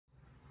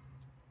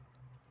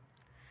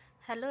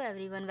Hello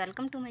everyone,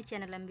 welcome to my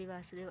channel MB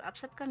Vasudev. आप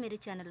सबका मेरे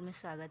चैनल में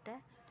स्वागत है।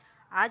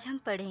 आज हम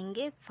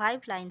पढ़ेंगे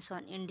 5 lines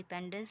on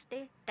independence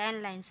day,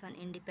 10 lines on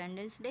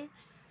independence day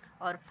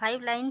और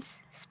 5 lines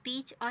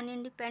speech on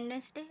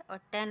independence day और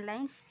 10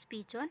 lines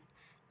speech on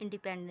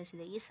independence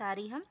day. ये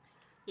सारी हम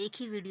एक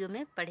ही वीडियो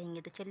में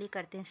पढ़ेंगे। तो चलिए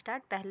करते हैं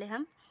स्टार्ट। पहले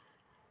हम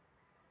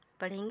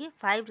पढ़ेंगे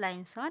 5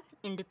 lines on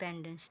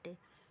independence day.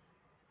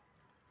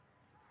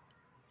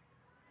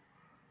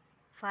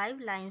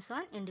 5 lines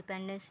on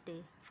independence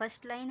day.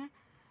 First line है,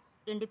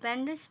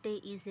 independence day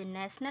is a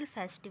national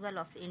festival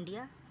of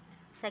India.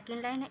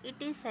 Second line है,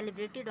 it is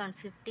celebrated on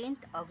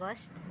 15th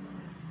August.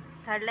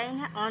 Third line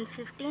है, on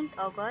 15th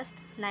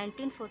August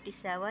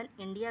 1947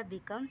 India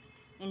become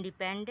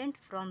independent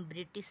from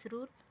British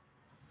rule.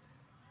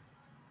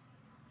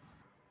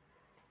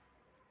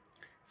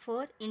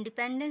 4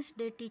 independence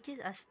day teaches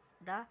us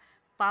the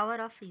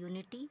power of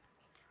unity.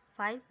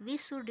 5 we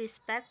should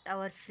respect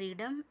our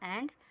freedom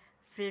and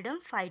freedom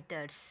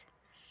fighters.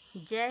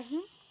 जय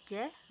हिंद,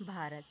 जय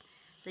भारत।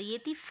 तो ये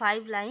थी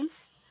 5 lines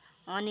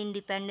on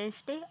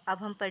independence day. अब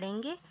हम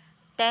पढ़ेंगे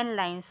 10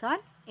 lines on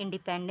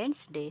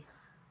independence day.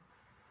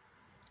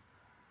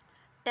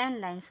 10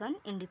 lines on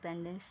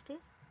independence day.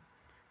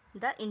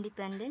 The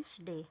independence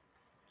day.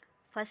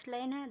 First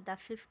line है, the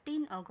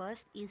 15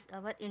 August is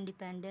our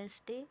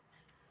independence day.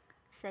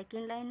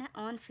 Second line है,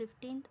 on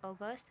 15th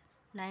August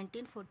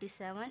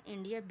 1947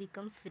 India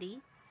become free.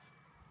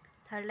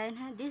 Third line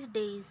है, this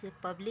day is a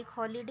public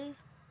holiday.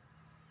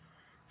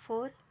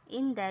 4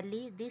 in Delhi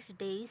this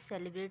day is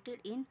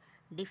celebrated in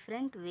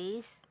different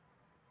ways.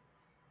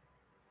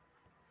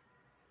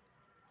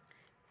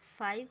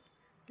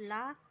 5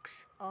 lakhs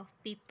of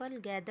people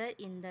gather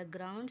in the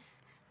grounds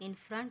in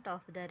front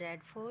of the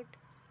Red Fort.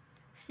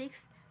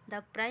 6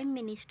 the Prime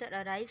Minister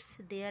arrives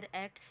there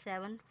at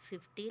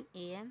 7:15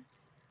 a.m.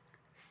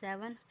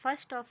 7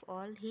 first of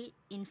all he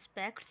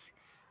inspects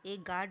a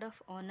guard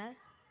of honor.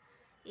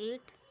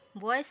 8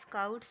 Boy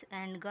Scouts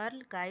and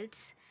Girl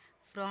Guides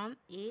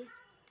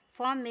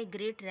form a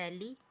great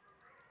rally.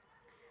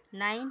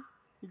 9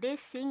 they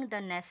sing the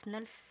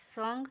national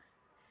song.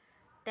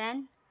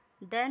 10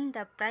 then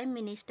the Prime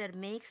Minister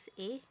makes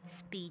a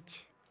speech.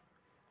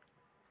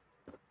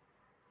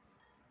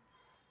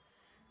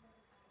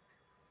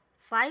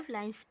 5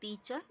 line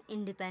speech on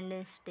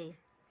Independence Day.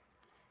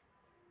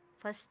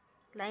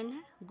 First line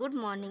है,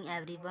 good morning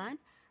everyone,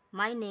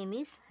 my name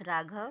is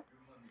Raghav.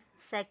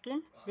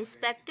 Second,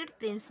 respected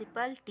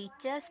principal,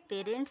 teachers,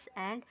 parents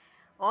and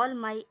all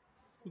my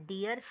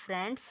dear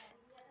friends,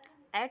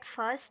 at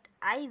first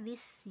I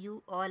wish you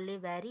all a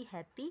very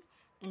happy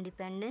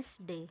Independence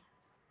Day.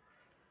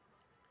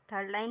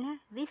 Third line है,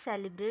 we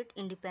celebrate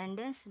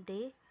independence day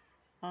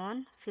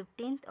on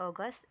 15th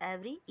August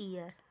every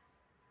year.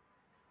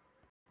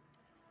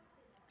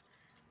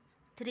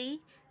 3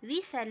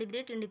 we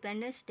celebrate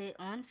independence day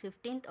on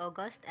 15th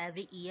August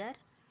every year.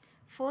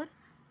 4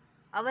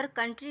 our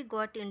country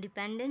got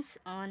independence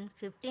on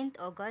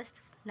 15th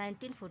August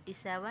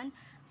 1947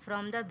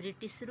 from the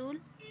British rule.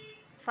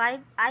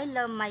 5 I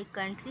love my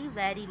country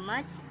very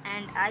much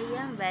and I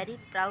am very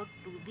proud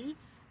to be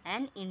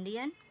an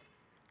Indian.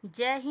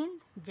 जय हिंद,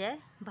 जय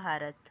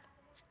भारत।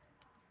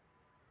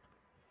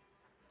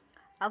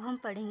 अब हम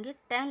पढ़ेंगे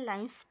 10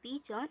 line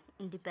speech on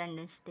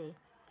independence day.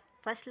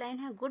 First line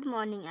है, good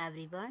morning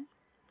everyone.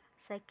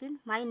 Second,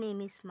 my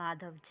name is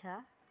Madhav Jha.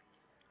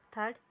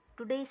 Third,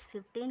 today is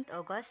 15th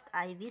August,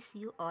 I wish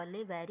you all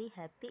a very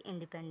happy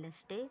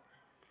independence day.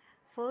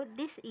 Fourth,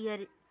 this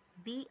year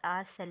we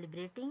are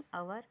celebrating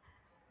our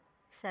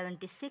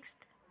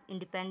 76th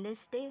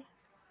independence day.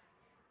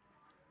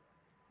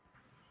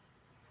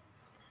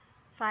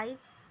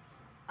 5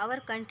 our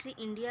country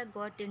India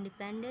got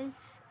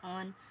independence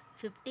on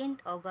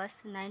 15th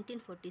August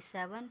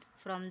 1947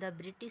 from the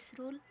British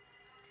rule.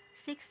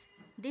 6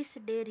 this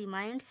day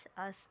reminds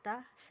us the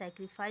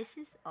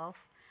sacrifices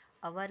of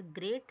our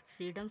great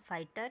freedom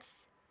fighters.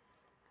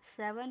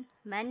 7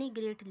 many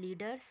great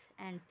leaders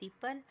and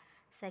people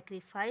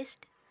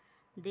sacrificed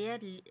their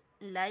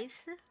lives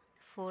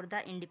for the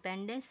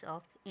independence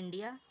of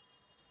India.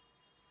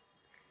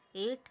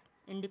 8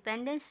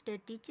 Independence Day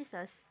teaches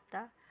us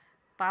the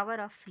power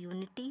of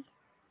unity.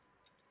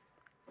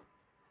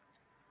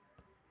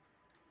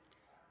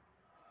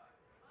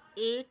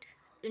 8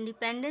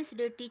 Independence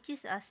Day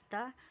teaches us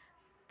the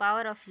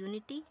power of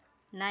unity.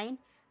 9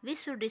 we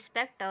should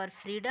respect our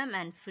freedom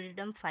and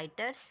freedom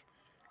fighters.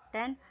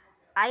 10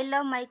 I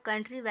love my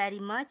country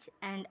very much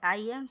and I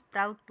am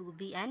proud to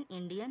be an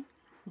Indian.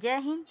 जय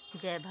हिंद,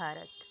 जय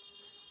Bharat.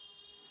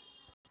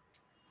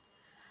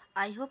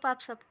 I hope आप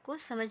सबको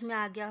समझ में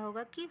आ गया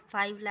होगा कि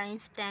 5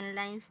 lines, 10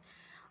 lines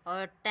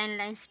और 10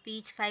 line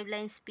speech, 5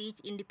 line speech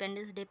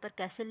independence day पर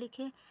कैसे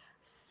लिखें।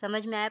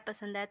 समझ में आया,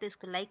 पसंद आया तो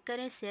इसको लाइक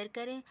करें, शेयर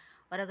करें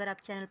और अगर आप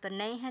चैनल पर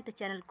नए हैं तो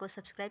चैनल को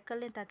सब्सक्राइब कर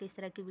लें ताकि इस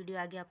तरह की वीडियो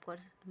आगे आपको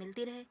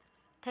मिलती रहे।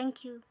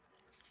 Thank you,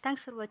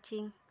 thanks for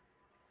watching.